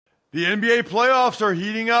The NBA playoffs are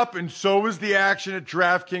heating up, and so is the action at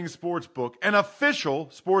DraftKings Sportsbook, an official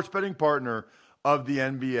sports betting partner of the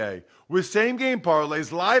NBA. With same-game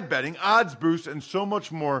parlays, live betting, odds boosts, and so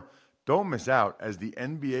much more, don't miss out as the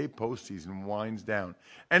NBA postseason winds down.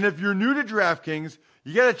 And if you're new to DraftKings,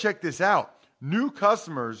 you got to check this out. New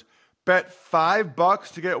customers bet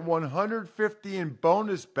 $5 to get $150 in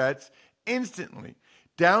bonus bets instantly.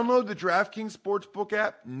 Download the DraftKings Sportsbook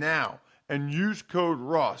app now and use code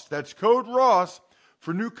Ross. That's code Ross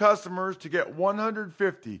for new customers to get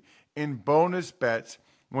 $150 in bonus bets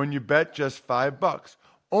when you bet just $5.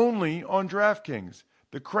 Only on DraftKings.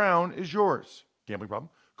 The crown is yours. Gambling problem?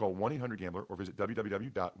 Call 1-800-GAMBLER or visit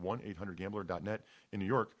www.1800gambler.net. In New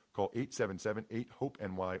York, call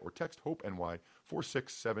 877-8-HOPE-NY or text HOPE-NY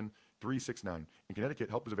 467-369. In Connecticut,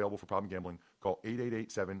 help is available for problem gambling. Call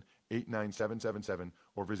 888-7-897-7777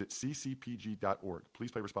 or visit ccpg.org.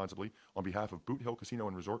 Please play responsibly on behalf of Boot Hill Casino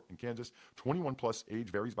and Resort in Kansas. 21 plus, age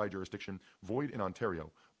varies by jurisdiction. Void in Ontario.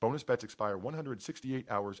 Bonus bets expire 168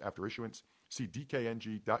 hours after issuance. See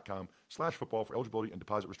dkng.com/football for eligibility and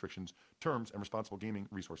deposit restrictions, terms, and responsible gaming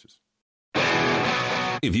resources.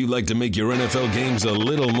 If you'd like to make your NFL games a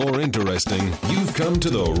little more interesting, you've come to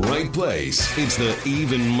the right place. It's the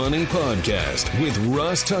Even Money Podcast with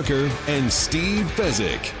Ross Tucker and Steve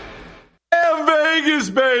Fezzik. And Vegas,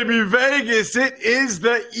 baby, Vegas. It is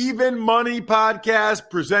the Even Money Podcast,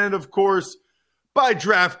 presented, of course, by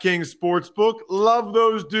DraftKings Sportsbook. Love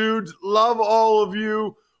those dudes. Love all of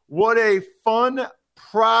you. What a fun,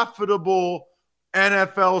 profitable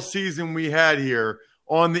NFL season we had here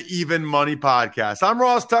on the Even Money Podcast. I'm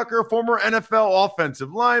Ross Tucker, former NFL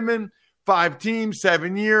offensive lineman, 5 teams,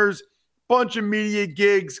 7 years, bunch of media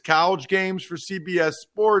gigs, college games for CBS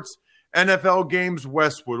Sports, NFL games,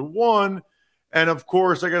 Westwood One, and of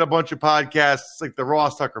course, I got a bunch of podcasts like the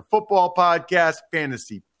Ross Tucker Football Podcast,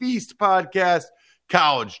 Fantasy Feast Podcast,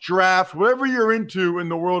 College Draft, whatever you're into in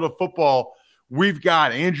the world of football, we've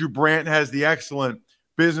got. Andrew Brandt has the excellent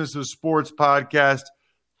Business of Sports Podcast.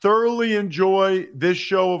 Thoroughly enjoy this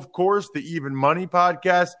show, of course, the Even Money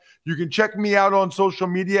Podcast. You can check me out on social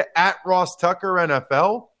media at Ross Tucker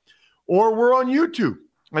NFL, or we're on YouTube.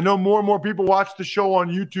 I know more and more people watch the show on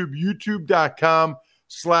YouTube,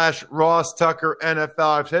 youtube.com/Ross Tucker NFL.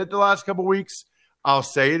 I've said it the last couple weeks. I'll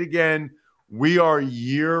say it again. We are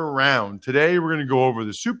year-round. Today, we're going to go over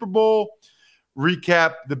the Super Bowl,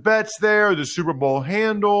 recap the bets there, the Super Bowl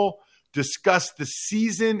handle, discuss the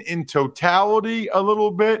season in totality a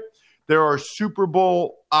little bit. There are Super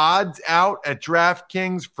Bowl odds out at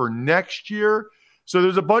DraftKings for next year. So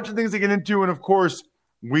there's a bunch of things to get into. And, of course,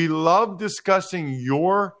 we love discussing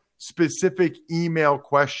your specific email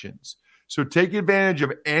questions. So take advantage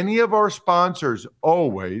of any of our sponsors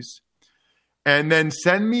always. And then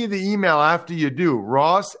send me the email after you do,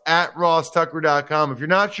 ross@rosstucker.com. If you're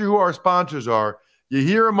not sure who our sponsors are, you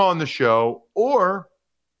hear them on the show, or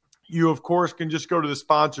you, of course, can just go to the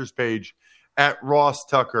sponsors page at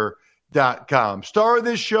rosstucker.com. Star of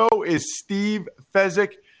this show is Steve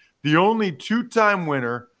Fezzik, the only 2-time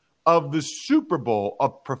winner of the Super Bowl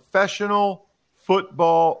of professional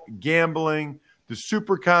football gambling, the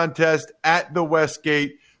Super Contest at the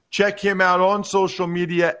Westgate. Check him out on social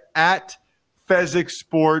media at Fezzik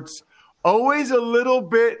Sports. Always a little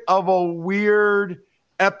bit of a weird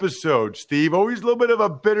episode, Steve. Always a little bit of a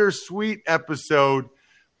bittersweet episode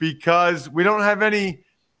because we don't have any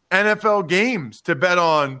NFL games to bet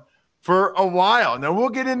on for a while. Now, we'll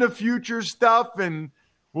get into future stuff, and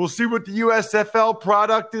we'll see what the USFL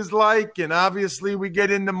product is like. And obviously, we get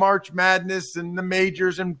into March Madness and the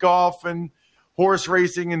majors and golf and horse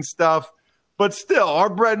racing and stuff. But still, our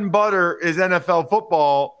bread and butter is NFL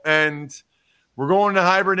football, and we're going to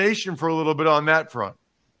hibernation for a little bit on that front.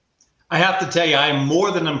 I have to tell you, I'm more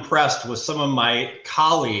than impressed with some of my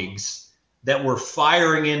colleagues that were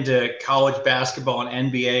firing into college basketball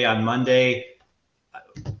and NBA on Monday.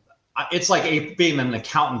 It's like being an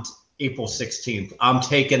accountant April 16th. I'm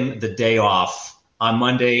taking the day off on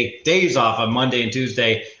Monday, days off on Monday and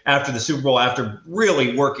Tuesday after the Super Bowl, after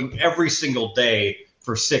really working every single day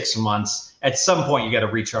for 6 months. At some point, you got to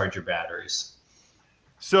recharge your batteries.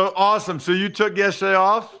 So awesome. So you took yesterday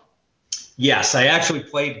off? Yes, I actually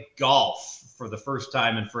played golf for the first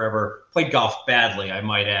time in forever. Played golf badly, I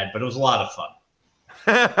might add, but it was a lot of fun.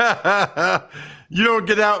 You don't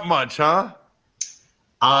get out much, huh?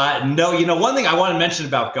 No. You know, one thing I want to mention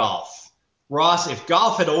about golf, Ross, if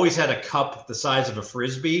golf had always had a cup the size of a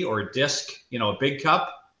Frisbee or a disc, you know, a big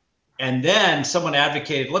cup, and then someone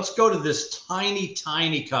advocated, let's go to this tiny,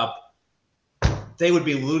 tiny cup, they would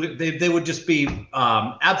be they would just be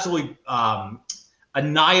absolutely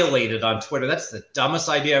annihilated on Twitter. That's the dumbest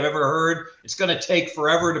idea I've ever heard. It's going to take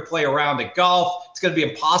forever to play a round at golf. It's going to be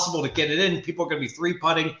impossible to get it in. People are going to be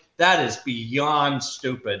three-putting. That is beyond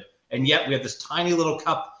stupid. And yet we have this tiny little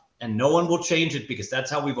cup, and no one will change it because that's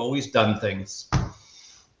how we've always done things.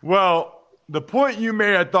 Well, the point you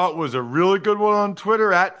made I thought was a really good one on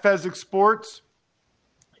Twitter, at Fezzik Sports,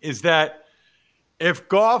 is that if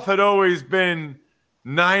golf had always been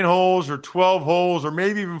 9 holes or 12 holes or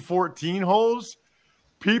maybe even 14 holes,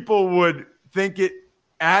 people would think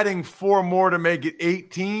adding 4 more to make it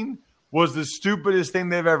 18 was the stupidest thing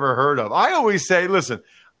they've ever heard of. I always say, listen,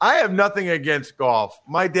 I have nothing against golf.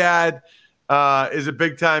 My dad is a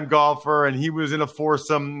big-time golfer, and he was in a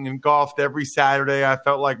foursome and golfed every Saturday. I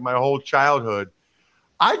felt like my whole childhood.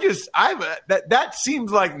 That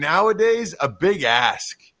seems like nowadays a big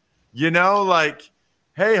ask. Like,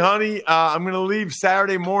 hey, honey, I'm going to leave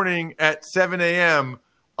Saturday morning at 7 a.m.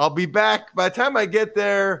 I'll be back. By the time I get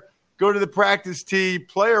there, go to the practice tee,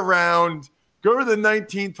 play around, go to the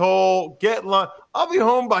 19th hole, get lunch. I'll be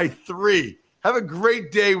home by 3. Have a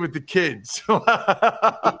great day with the kids.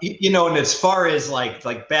 And as far as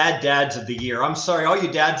like bad dads of the year, I'm sorry, all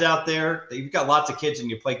you dads out there, you've got lots of kids and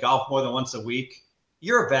you play golf more than once a week.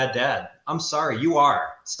 You're a bad dad. I'm sorry, you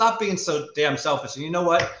are. Stop being so damn selfish. And you know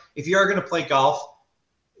what? If you are going to play golf,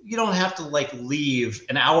 you don't have to leave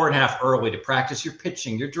an hour and a half early to practice your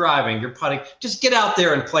pitching, your driving, your putting. Just get out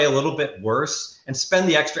there and play a little bit worse and spend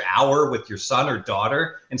the extra hour with your son or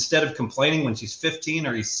daughter instead of complaining when she's 15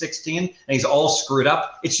 or he's 16 and he's all screwed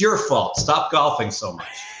up. It's your fault. Stop golfing so much.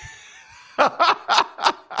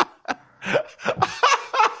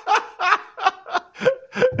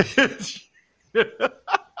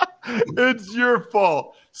 It's your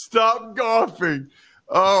fault. Stop golfing.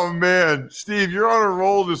 Oh, man. Steve, you're on a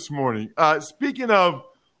roll this morning. Speaking of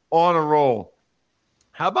on a roll,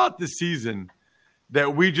 how about the season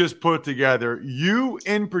that we just put together? You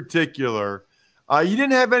in particular, you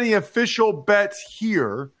didn't have any official bets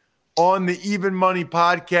here on the Even Money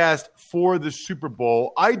podcast for the Super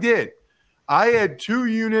Bowl. I did. I had 2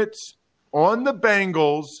 units on the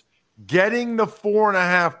Bengals getting the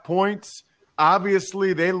 4.5 points.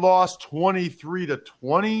 Obviously, they lost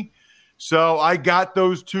 23-20. So I got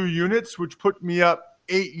those 2 units, which put me up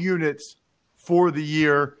 8 units for the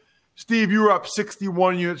year. Steve, you were up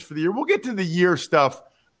 61 units for the year. We'll get to the year stuff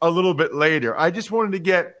a little bit later. I just wanted to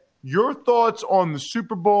get your thoughts on the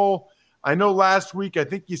Super Bowl. I know last week, I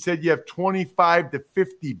think you said you have 25 to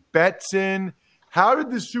 50 bets in. How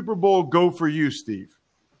did the Super Bowl go for you, Steve?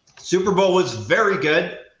 Super Bowl was very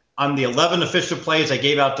good. On the 11 official plays I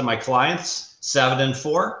gave out to my clients,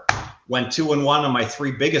 7-4. Went 2-1 on my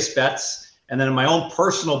 3 biggest bets. And then in my own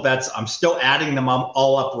personal bets, I'm still adding them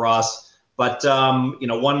all up, Ross. But,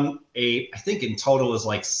 I think in total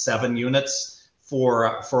is 7 units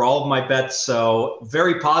for all of my bets. So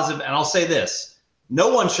very positive. And I'll say this,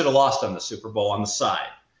 no one should have lost on the Super Bowl on the side.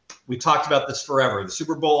 We talked about this forever. The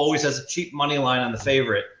Super Bowl always has a cheap money line on the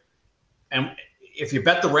favorite. And if you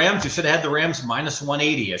bet the Rams, you should have had the Rams minus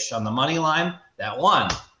 180-ish on the money line. That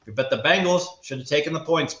won. If you bet the Bengals, should have taken the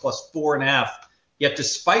points plus 4.5. Yet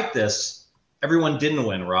despite this, everyone didn't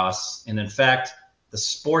win, Ross. And in fact, the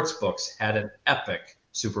sports books had an epic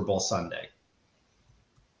Super Bowl Sunday.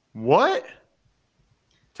 What?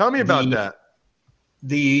 Tell me about that.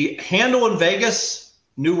 The handle in Vegas,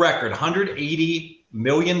 new record, $180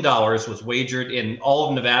 million was wagered in all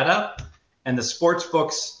of Nevada. And the sports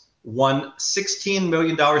books won $16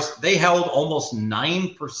 million. They held almost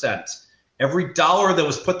 9%. Every dollar that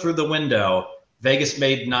was put through the window, Vegas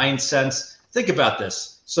made 9 cents. Think about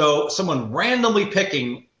this. So someone randomly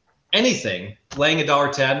picking anything, laying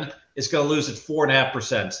 $1.10, is going to lose at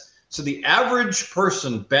 4.5%. So the average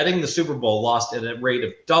person betting the Super Bowl lost at a rate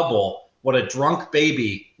of double what a drunk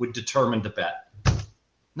baby would determine to bet.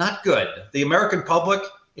 Not good. The American public,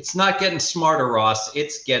 it's not getting smarter, Ross.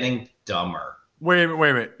 It's getting dumber. Wait a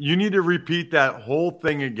minute. You need to repeat that whole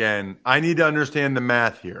thing again. I need to understand the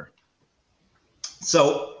math here.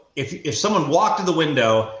 So if someone walked to the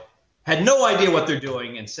window, had no idea what they're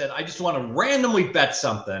doing, and said, I just want to randomly bet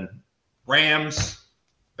something, Rams,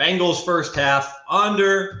 Bengals first half,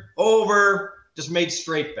 under, over, just made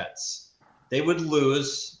straight bets, they would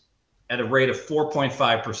lose at a rate of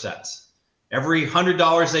 4.5%. Every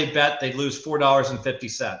 $100 they bet, they'd lose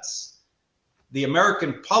 $4.50. The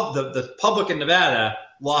American the public in Nevada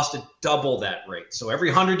lost at double that rate. So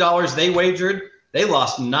every $100 they wagered, they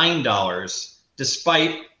lost $9.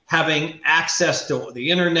 Despite having access to the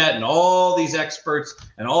internet and all these experts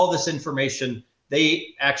and all this information,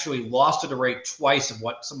 they actually lost at a rate twice of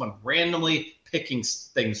what someone randomly picking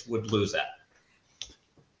things would lose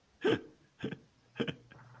at.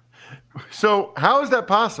 So how is that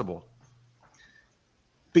possible?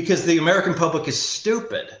 Because the American public is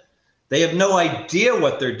stupid. They have no idea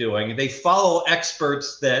what they're doing. They follow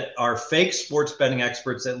experts that are fake sports betting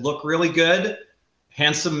experts that look really good,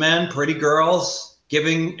 handsome men, pretty girls,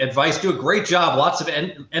 giving advice, do a great job, lots of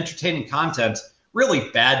entertaining content, really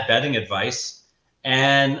bad betting advice.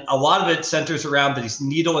 And a lot of it centers around these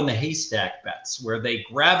needle in the haystack bets where they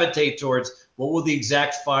gravitate towards what will the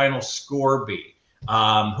exact final score be?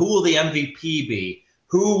 Who will the MVP be?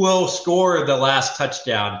 Who will score the last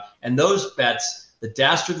touchdown? And those bets, the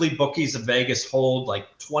dastardly bookies of Vegas hold like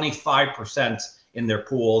 25% in their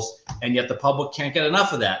pools, and yet the public can't get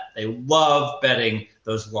enough of that. They love betting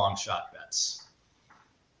those long shot bets.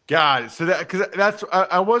 Got it. So that's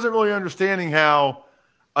I wasn't really understanding how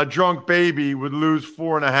a drunk baby would lose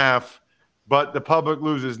 4.5, but the public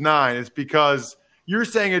loses 9. It's because you're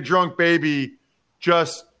saying a drunk baby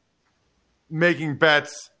just making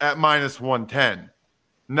bets at -110,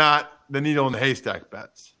 not the needle in the haystack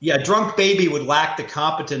bets. Yeah, a drunk baby would lack the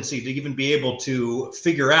competency to even be able to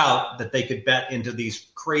figure out that they could bet into these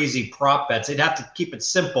crazy prop bets. They'd have to keep it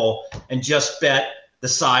simple and just bet the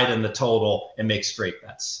side and the total and make straight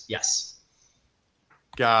bets. Yes.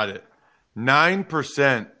 Got it.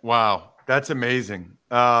 9%. Wow. That's amazing.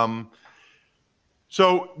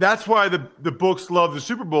 So that's why the books love the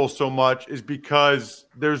Super Bowl so much, is because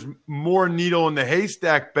there's more needle in the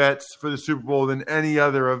haystack bets for the Super Bowl than any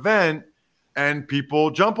other event, and people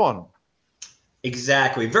jump on them.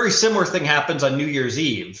 Exactly. Very similar thing happens on New Year's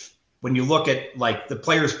Eve when you look at like the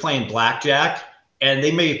players playing blackjack, and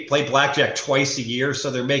they may play blackjack twice a year, so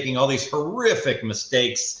they're making all these horrific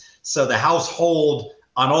mistakes. So the household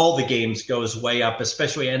on all the games goes way up,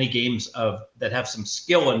 especially any games that have some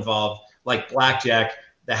skill involved, like blackjack.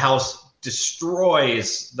 The house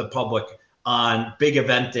destroys the public on big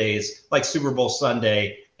event days like Super Bowl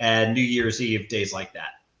Sunday and New Year's Eve, days like that.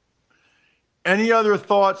 Any other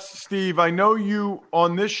thoughts, Steve? I know you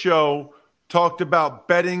on this show talked about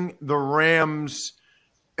betting the Rams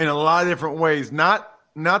in a lot of different ways, not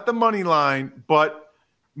the money line, but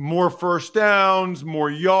more first downs,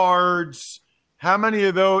 more yards. How many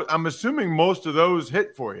of those? I'm assuming most of those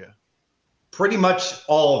hit for you. Pretty much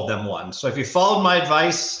all of them won. So if you followed my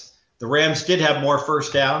advice, the Rams did have more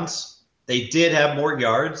first downs. They did have more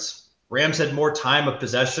yards. Rams had more time of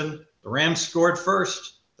possession. The Rams scored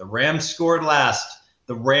first. The Rams scored last.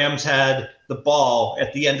 The Rams had the ball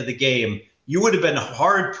at the end of the game. You would have been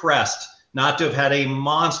hard-pressed not to have had a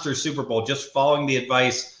monster Super Bowl just following the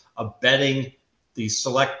advice of betting the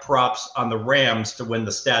select props on the Rams to win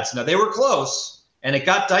the stats. Now, they were close, and it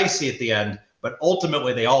got dicey at the end, but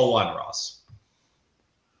ultimately they all won, Ross.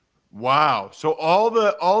 Wow. So all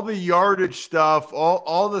the yardage stuff,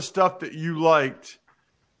 all the stuff that you liked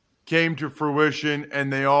came to fruition,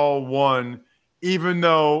 and they all won, even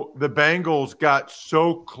though the Bengals got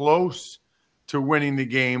so close to winning the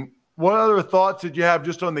game. What other thoughts did you have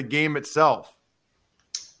just on the game itself?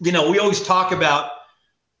 You know, we always talk about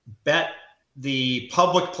bet the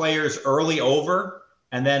public players early over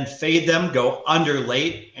and then fade them, go under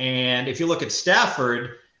late. And if you look at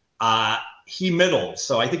Stafford, he middled.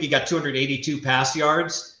 So I think he got 282 pass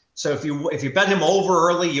yards. So if you bet him over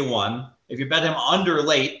early, you won. If you bet him under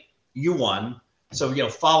late, you won. So, you know,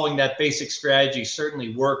 following that basic strategy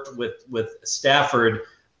certainly worked with Stafford.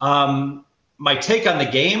 My take on the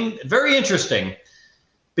game, very interesting,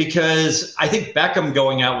 because I think Beckham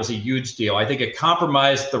going out was a huge deal. I think it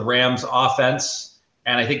compromised the Rams' offense,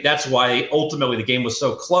 and I think that's why ultimately the game was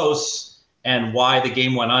so close and why the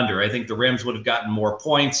game went under. I think the Rams would have gotten more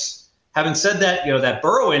points. Having said that, you know, that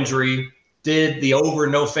Burrow injury did the over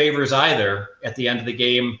no favors either at the end of the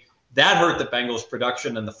game. That hurt the Bengals'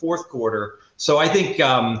 production in the fourth quarter. So I think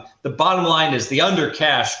the bottom line is the under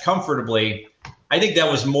cash comfortably. I think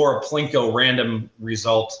that was more a Plinko random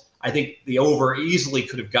result. I think the over easily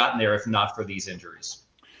could have gotten there if not for these injuries.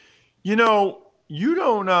 You know, you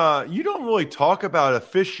don't really talk about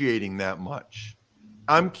officiating that much.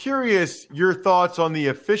 I'm curious your thoughts on the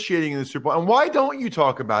officiating in the Super Bowl, and why don't you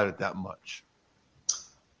talk about it that much?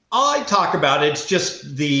 I talk about it. It's just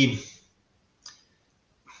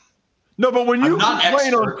No, but when you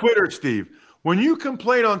complain on Twitter, Steve, when you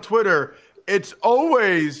complain on Twitter, it's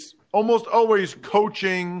almost always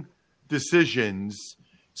coaching decisions.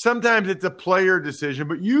 Sometimes it's a player decision,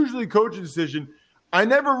 but usually coaching decision. I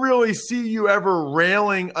never really see you ever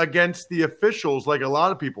railing against the officials like a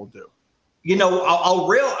lot of people do. You know,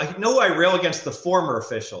 I rail against the former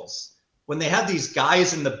officials. When they have these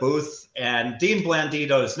guys in the booth, and Dean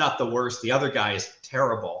Blandito is not the worst, the other guy is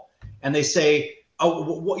terrible. And they say,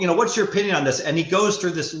 what's your opinion on this? And he goes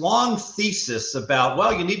through this long thesis about,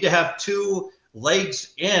 well, you need to have two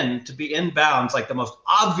legs in to be inbounds, like the most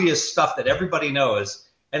obvious stuff that everybody knows.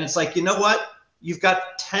 And it's like, you know what? You've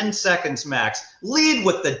got 10 seconds max. Lead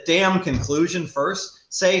with the damn conclusion first.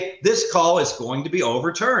 Say, this call is going to be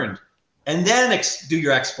overturned. And then do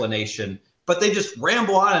your explanation. But they just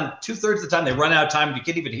ramble on, and 2/3 of the time they run out of time. You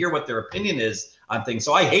can't even hear what their opinion is on things.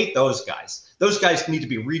 So I hate those guys. Those guys need to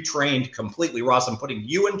be retrained completely, Ross. I'm putting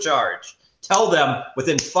you in charge. Tell them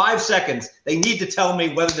within 5 seconds, they need to tell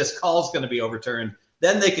me whether this call is going to be overturned.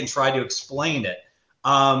 Then they can try to explain it.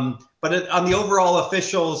 But on the overall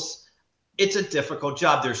officials, it's a difficult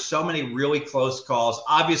job. There's so many really close calls.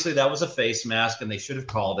 Obviously, that was a face mask, and they should have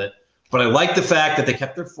called it. But I like the fact that they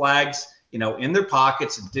kept their flags, in their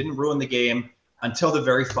pockets and didn't ruin the game until the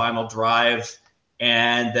very final drive.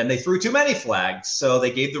 And then they threw too many flags. So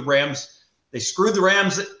they screwed the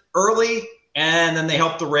Rams early, and then they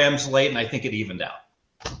helped the Rams late, and I think it evened out.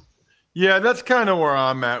 Yeah, that's kind of where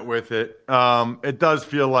I'm at with it. It does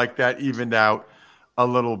feel like that evened out a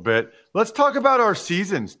little bit. Let's talk about our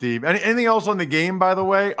season, Steve. Anything else on the game, by the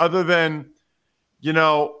way, other than,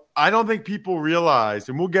 I don't think people realize,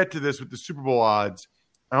 and we'll get to this with the Super Bowl odds,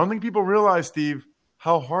 I don't think people realize, Steve,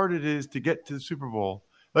 how hard it is to get to the Super Bowl.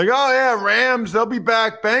 Like, oh, yeah, Rams, they'll be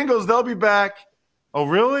back. Bengals, they'll be back. Oh,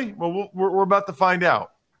 really? Well, we're about to find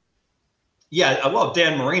out. Yeah, well,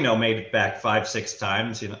 Dan Marino made it back 5-6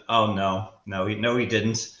 times. Oh, no, he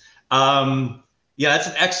didn't. Yeah, that's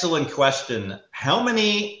an excellent question. How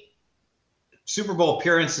many Super Bowl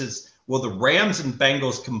appearances will the Rams and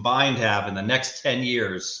Bengals combined have in the next 10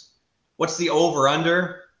 years? What's the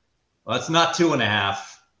over-under? Well, it's not 2.5.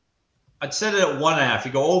 I'd set it at 1.5.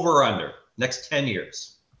 You go over or under next 10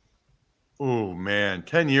 years. Oh, man,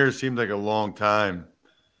 10 years seems like a long time.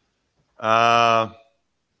 I'd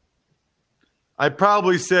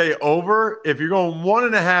probably say over. If you're going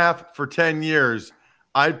 1.5 for 10 years,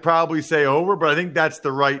 I'd probably say over, but I think that's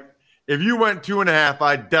the right. If you went 2.5,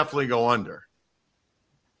 I'd definitely go under.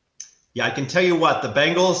 Yeah, I can tell you what, the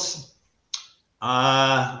Bengals,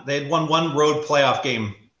 they had won one road playoff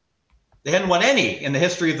game. They hadn't won any in the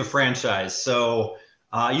history of the franchise. So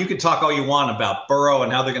you could talk all you want about Burrow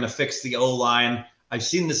and how they're going to fix the O-line. I've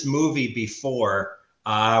seen this movie before.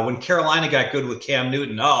 When Carolina got good with Cam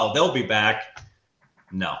Newton, they'll be back.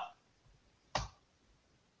 No,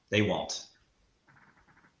 they won't.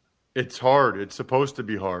 It's hard. It's supposed to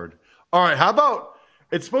be hard. All right, how about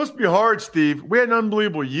it's supposed to be hard, Steve? We had an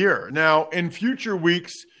unbelievable year. Now, in future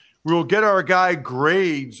weeks, we'll get our guy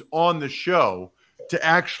Grades on the show to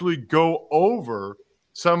actually go over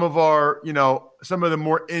some of our, some of the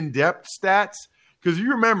more in-depth stats. Because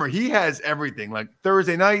you remember, he has everything, like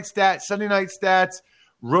Thursday night stats, Sunday night stats,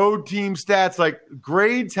 road team stats. Like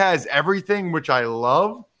Grades has everything, which I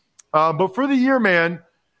love. But for the year, man,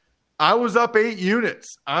 I was up 8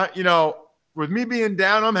 units. With me being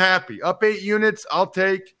down, I'm happy. Up 8 units, I'll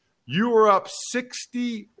take. You were up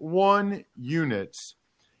 61 units.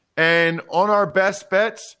 And on our best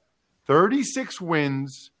bets, 36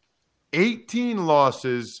 wins, 18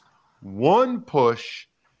 losses, 1 push,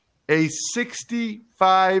 a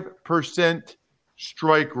 65%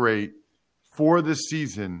 strike rate for the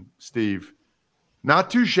season, Steve. Not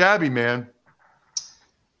too shabby, man.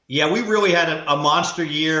 Yeah, we really had a monster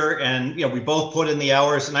year, and we both put in the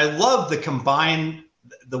hours. And I love the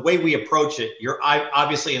way we approach it. You're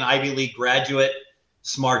obviously an Ivy League graduate,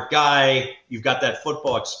 smart guy. You've got that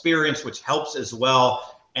football experience, which helps as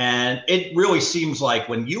well. And it really seems like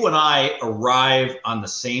when you and I arrive on the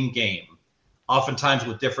same game, oftentimes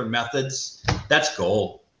with different methods, that's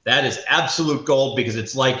gold. That is absolute gold, because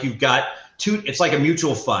it's like you've got it's like a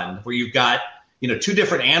mutual fund where you've got, 2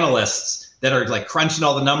 different analysts that are like crunching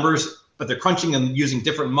all the numbers, but they're crunching them using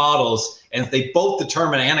different models. And if they both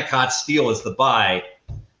determine Anacott Steel is the buy,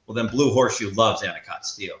 well, then Blue Horseshoe loves Anacott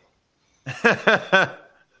Steel.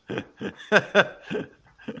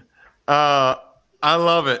 I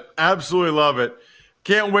love it. Absolutely love it.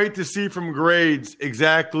 Can't wait to see from Grades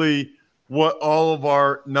exactly what all of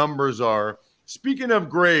our numbers are. Speaking of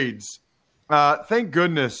Grades, thank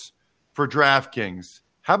goodness for DraftKings.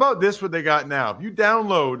 How about this, what they got now? If you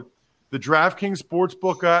download the DraftKings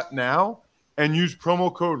Sportsbook app now and use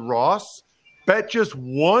promo code Ross, bet just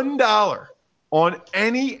 $1 on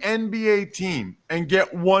any NBA team and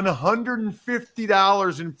get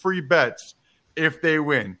 $150 in free bets if they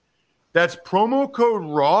win. That's promo code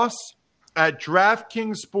Ross at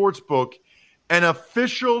DraftKings Sportsbook, an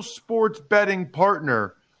official sports betting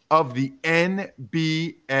partner of the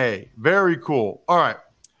NBA. Very cool. All right.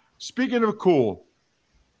 Speaking of cool,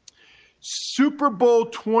 Super Bowl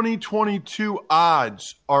 2022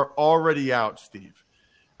 odds are already out, Steve.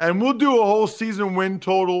 And we'll do a whole season win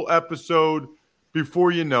total episode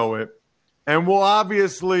before you know it. And we'll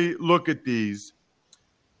obviously look at these.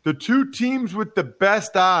 The two teams with the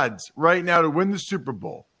best odds right now to win the Super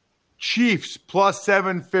Bowl, Chiefs plus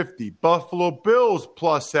 750, Buffalo Bills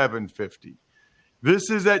plus 750.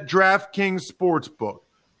 This is at DraftKings Sportsbook.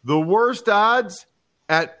 The worst odds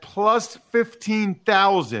at plus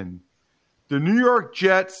 15,000. The New York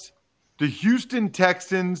Jets, the Houston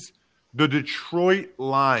Texans, the Detroit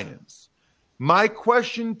Lions. My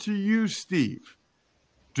question to you, Steve,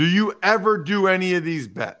 do you ever do any of these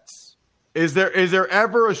bets? Is there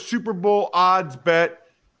ever a Super Bowl odds bet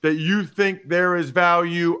that you think there is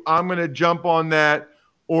value? I'm going to jump on that.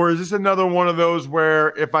 Or is this another one of those where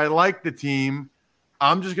if I like the team,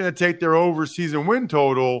 I'm just going to take their over-season win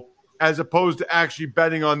total as opposed to actually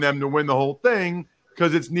betting on them to win the whole thing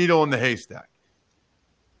because it's needle in the haystack?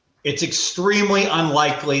 It's extremely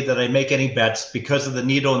unlikely that I make any bets because of the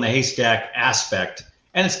needle in the haystack aspect.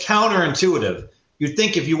 And it's counterintuitive. You'd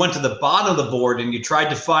think if you went to the bottom of the board and you tried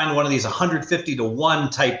to find one of these 150 to 1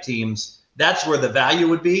 type teams, that's where the value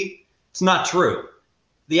would be. It's not true.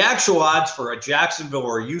 The actual odds for a Jacksonville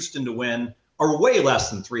or a Houston to win are way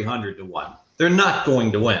less than 300 to 1. They're not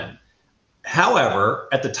going to win. However,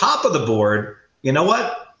 at the top of the board, you know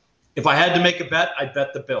what? If I had to make a bet, I'd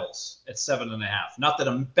bet the Bills at 7.5. Not that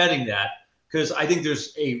I'm betting that, because I think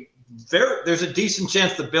there's a decent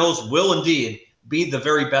chance the Bills will indeed be the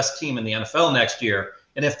very best team in the NFL next year.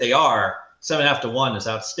 And if they are, 7.5 to 1 is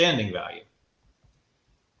outstanding value.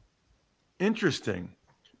 Interesting.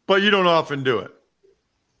 But you don't often do it.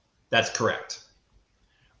 That's correct.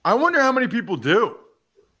 I wonder how many people do.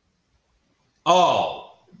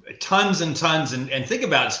 Oh, tons and tons. And think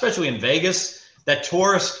about it, especially in Vegas, that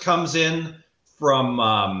tourist comes in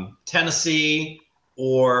from Tennessee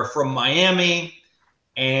or from Miami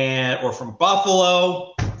or from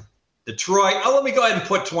Buffalo, Detroit. Oh, let me go ahead and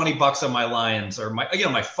put $20 on my Lions. Or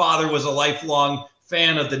my father was a lifelong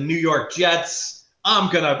fan of the New York Jets.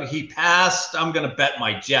 He passed. I'm gonna bet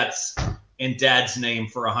my Jets in Dad's name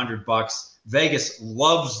for $100. Vegas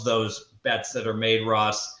loves those bets that are made,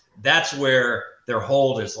 Ross. That's where their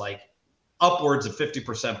hold is like upwards of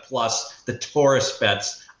 50% plus the tourist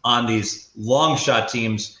bets on these long shot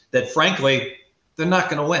teams that, frankly, they're not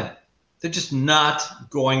going to win. They're just not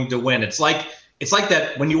going to win. It's like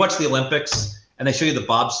that when you watch the Olympics and they show you the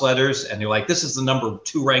bobsledders and you're like, this is the number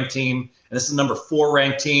 2 ranked team and this is the number 4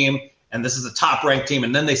 ranked team and this is the top ranked team.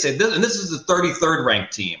 And then they say this, and this is the 33rd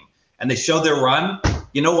ranked team. And they show their run.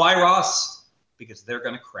 You know why, Ross? Because they're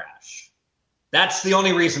going to crash. That's the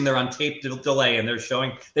only reason they're on tape delay, and they're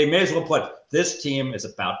showing. They may as well put, this team is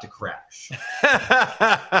about to crash.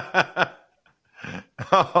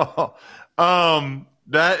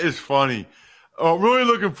 That is funny. Really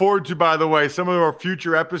looking forward to, by the way, some of our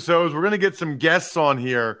future episodes. We're going to get some guests on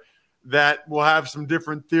here that will have some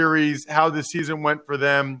different theories, how the season went for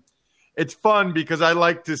them. It's fun because I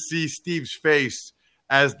like to see Steve's face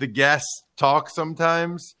as the guests talk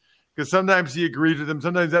sometimes. Because sometimes he agrees with them,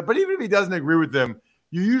 sometimes that. But even if he doesn't agree with them,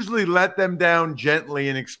 you usually let them down gently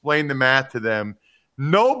and explain the math to them.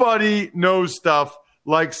 Nobody knows stuff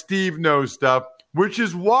like Steve knows stuff, which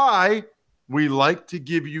is why we like to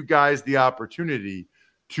give you guys the opportunity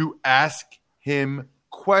to ask him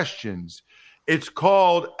questions. It's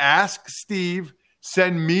called Ask Steve.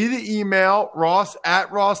 Send me the email,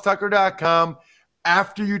 ross@rosstucker.com.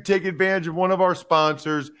 After you take advantage of one of our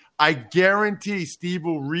sponsors, I guarantee Steve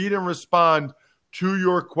will read and respond to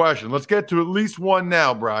your question. Let's get to at least one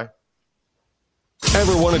now, Bri.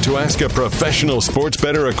 Ever wanted to ask a professional sports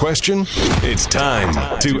bettor a question? It's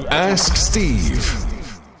time to Ask Steve.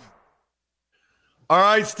 All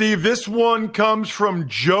right, Steve, this one comes from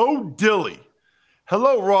Joe Dilly.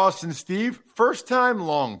 Hello, Ross and Steve. First time,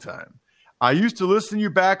 long time. I used to listen to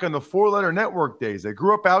you back on the 4-Letter Network days. I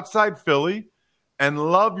grew up outside Philly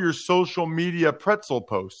and love your social media pretzel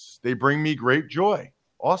posts. They bring me great joy.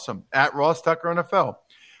 Awesome. At Ross Tucker NFL.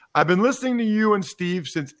 I've been listening to you and Steve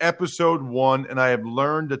since episode 1, and I have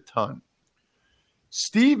learned a ton.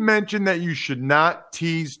 Steve mentioned that you should not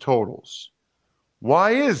tease totals.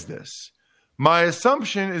 Why is this? My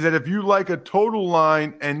assumption is that if you like a total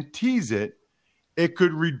line and tease it, it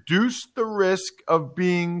could reduce the risk of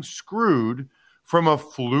being screwed from a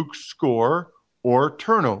fluke score or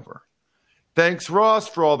turnover. Thanks, Ross,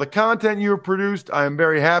 for all the content you have produced. I am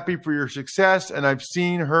very happy for your success, and I've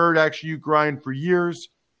heard actually you grind for years.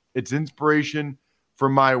 It's inspiration for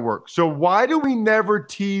my work. So why do we never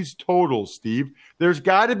tease totals, Steve? There's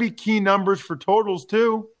got to be key numbers for totals,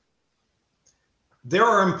 too. There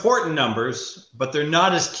are important numbers, but they're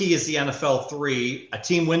not as key as the NFL 3. A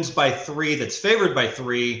team wins by 3 that's favored by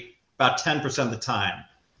 3 about 10% of the time.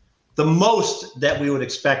 The most that we would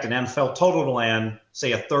expect an NFL total to land,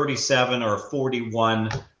 say a 37 or a 41,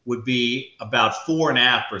 would be about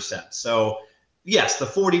 4.5%. So, yes, the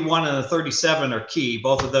 41 and the 37 are key,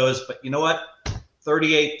 both of those. But you know what?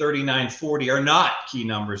 38, 39, 40 are not key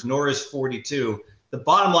numbers, nor is 42. The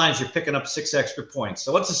bottom line is you're picking up 6 extra points.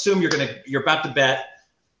 So let's assume you're about to bet,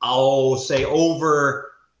 I'll say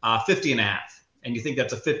over 50.5, and you think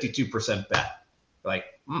that's a 52% bet. Like,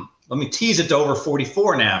 let me tease it to over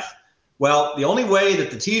 44.5. Well, the only way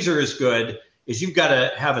that the teaser is good is you've got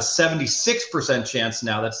to have a 76% chance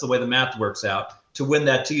now. That's the way the math works out to win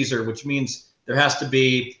that teaser, which means there has to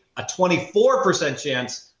be a 24%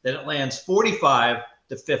 chance that it lands 45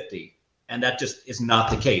 to 50. And that just is not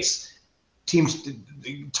the case.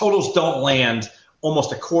 Totals don't land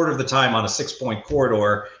almost a quarter of the time on a 6-point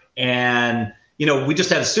corridor. And, we just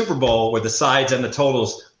had a Super Bowl where the sides and the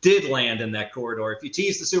totals did land in that corridor. If you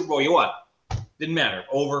tease the Super Bowl, you won. Didn't matter.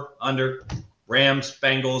 Over, under, Rams,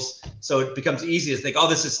 Bengals. So it becomes easy to think,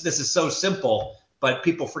 this is so simple. But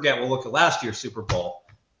people forget, look at last year's Super Bowl.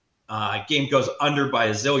 Game goes under by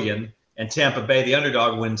a zillion, and Tampa Bay, the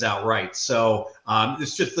underdog, wins outright. So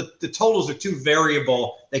it's just the totals are too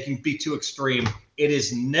variable. They can be too extreme. It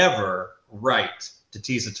is never right to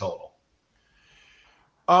tease a total.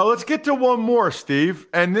 Let's get to one more, Steve.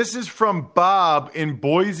 And this is from Bob in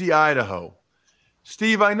Boise, Idaho.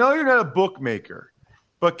 Steve, I know you're not a bookmaker,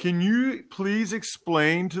 but can you please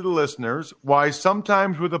explain to the listeners why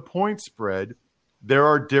sometimes with a point spread, there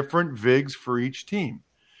are different VIGs for each team?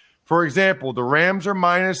 For example, the Rams are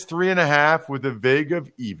minus 3.5 with a VIG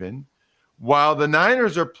of even, while the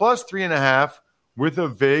Niners are plus 3.5 with a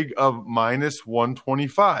VIG of minus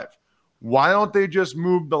 125. Why don't they just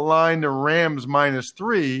move the line to Rams minus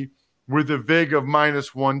 3 with a VIG of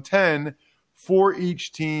minus 110 for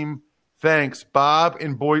each team? Thanks, Bob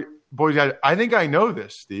in Boise. I think I know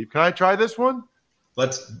this, Steve. Can I try this one?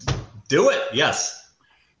 Let's do it. Yes.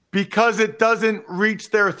 Because it doesn't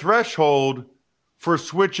reach their threshold for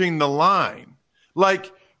switching the line.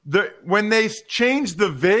 Like when they change the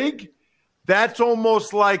VIG, that's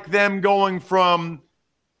almost like them going from,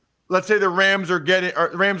 let's say the Rams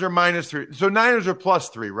are minus 3. So Niners are plus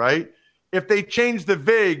 3, right? If they change the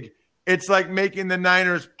VIG, it's like making the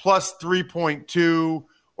Niners plus 3.2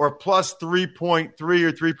 or plus 3.3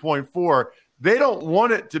 or 3.4. They don't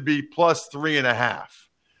want it to be plus 3.5.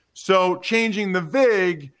 So changing the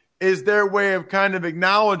VIG is their way of kind of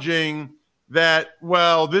acknowledging that,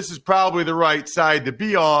 this is probably the right side to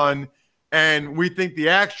be on, and we think the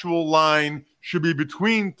actual line should be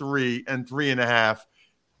between 3 and 3.5.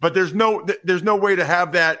 But there's no way to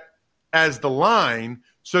have that as the line,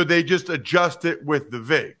 so they just adjust it with the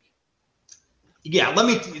VIG. Yeah,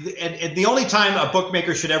 and the only time a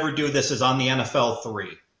bookmaker should ever do this is on the NFL 3.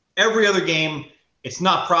 Every other game, it's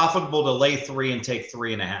not profitable to lay 3 and take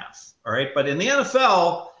 3.5. All right, but in the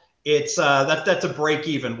NFL, it's that's a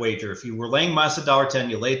break-even wager. If you were laying minus $1.10,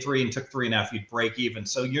 you laid 3 and took 3.5, you'd break even.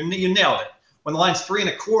 So you nailed it. When the line's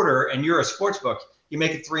 3.25 and you're a sports book, you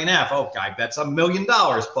make it 3.5. Oh, guy bets $1 million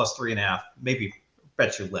plus 3.5. Maybe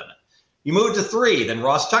bet your limit. You move it to 3, then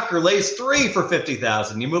Ross Tucker lays 3 for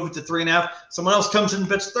 $50,000. You move it to 3.5. Someone else comes in and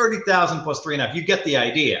bets $30,000 plus 3.5. You get the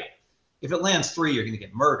idea. If it lands 3, you're going to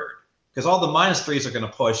get murdered because all the minus 3s are going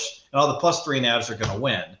to push and all the plus 3.5s are going to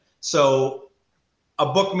win. So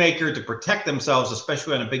a bookmaker, to protect themselves,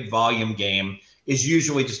 especially on a big volume game, is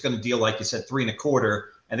usually just going to deal, like you said, 3.25,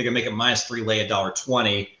 and they're going to make it minus 3, lay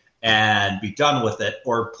 $1.20, and be done with it,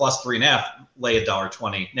 or plus 3.5, lay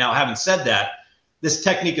 $1.20. Now, having said that, this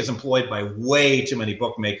technique is employed by way too many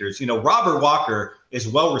bookmakers. Robert Walker is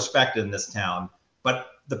well respected in this town, but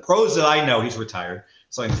the pros that I know, he's retired,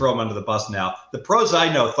 so I can throw him under the bus now. The pros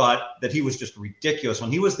I know thought that he was just ridiculous.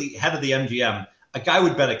 When he was the head of the MGM, a guy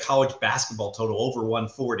would bet a college basketball total over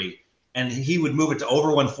 140, and he would move it to over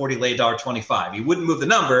 140, lay $1.25. He wouldn't move the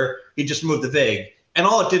number, he'd just move the VIG. And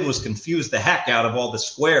all it did was confuse the heck out of all the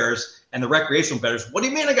squares and the recreational bettors. What do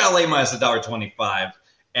you mean I got to lay minus $1.25?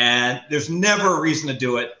 And there's never a reason to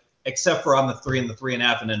do it except for on the 3 and the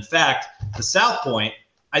 3.5. And in fact, the South Point,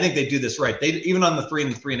 I think they do this right. Even on the 3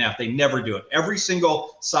 and the 3.5, they never do it. Every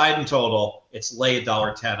single side and total, it's lay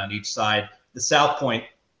 $1.10 on each side. The South Point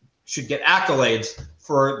should get accolades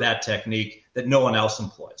for that technique that no one else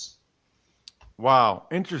employs. Wow.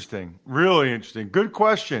 Interesting. Really interesting. Good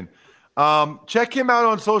question. Check him out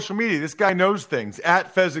on social media. This guy knows things.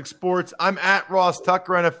 At Fezzik Sports. I'm at Ross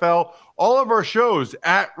Tucker NFL. All of our shows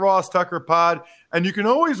at Ross Tucker Pod. And you can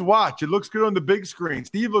always watch. It looks good on the big screen.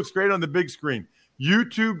 Steve looks great on the big screen.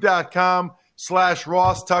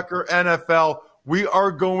 YouTube.com/Ross Tucker NFL. We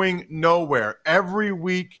are going nowhere. Every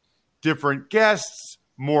week, different guests,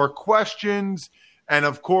 more questions, and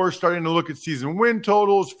of course, starting to look at season win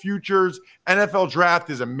totals, futures. NFL draft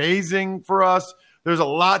is amazing for us. There's a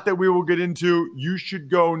lot that we will get into. You should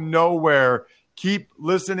go nowhere. Keep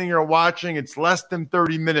listening or watching. It's less than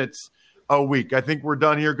 30 minutes a week. I think we're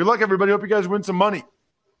done here. Good luck, everybody. Hope you guys win some money.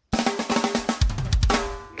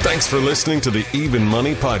 Thanks for listening to the Even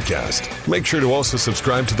Money Podcast. Make sure to also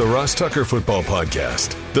subscribe to the Ross Tucker Football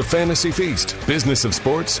Podcast, The Fantasy Feast, Business of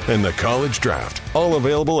Sports, and The College Draft. All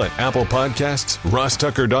available at Apple Podcasts,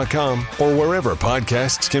 rosstucker.com, or wherever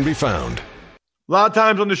podcasts can be found. A lot of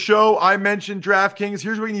times on the show, I mentioned DraftKings.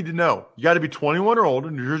 Here's what you need to know. You got to be 21 or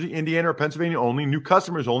older, New Jersey, Indiana, or Pennsylvania only. New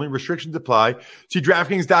customers only. Restrictions apply. See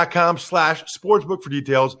DraftKings.com/sportsbook for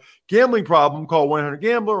details. Gambling problem, call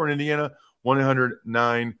 1-800-GAMBLER, or in Indiana,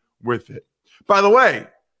 1-800-9-WITH-IT. By the way,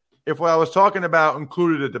 if what I was talking about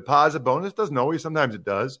included a deposit bonus, doesn't always, sometimes it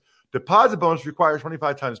does. Deposit bonus requires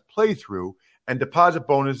 25 times playthrough, and deposit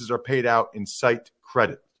bonuses are paid out in site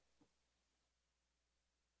credit.